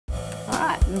All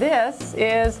right, this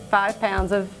is 5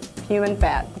 pounds of human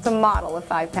fat. It's a model of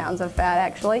 5 pounds of fat,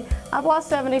 actually. I've lost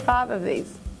 75 of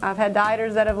these. I've had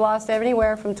dieters that have lost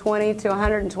anywhere from 20 to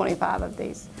 125 of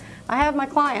these. I have my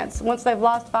clients, once they've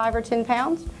lost 5 or 10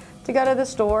 pounds, to go to the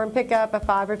store and pick up a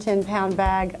 5 or 10 pound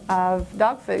bag of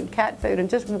dog food, cat food, and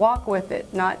just walk with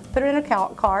it. Not put it in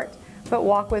a cart, but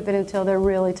walk with it until they're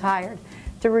really tired.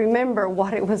 To remember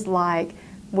what it was like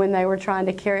when they were trying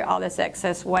to carry all this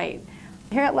excess weight.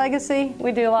 Here at Legacy,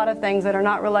 we do a lot of things that are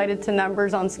not related to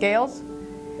numbers on scales.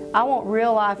 I want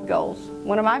real life goals.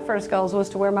 One of my first goals was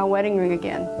to wear my wedding ring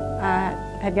again. I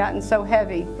had gotten so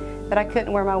heavy that I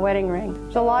couldn't wear my wedding ring.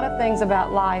 There's a lot of things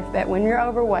about life that when you're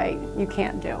overweight, you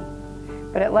can't do.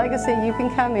 But at Legacy, you can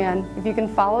come in, if you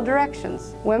can follow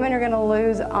directions. Women are going to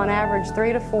lose on average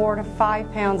 3 to 4 to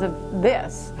 5 pounds of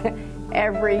this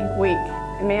every week,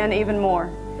 men even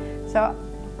more. So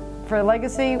for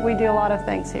Legacy, we do a lot of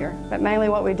things here, but mainly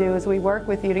what we do is we work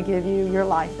with you to give you your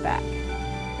life back.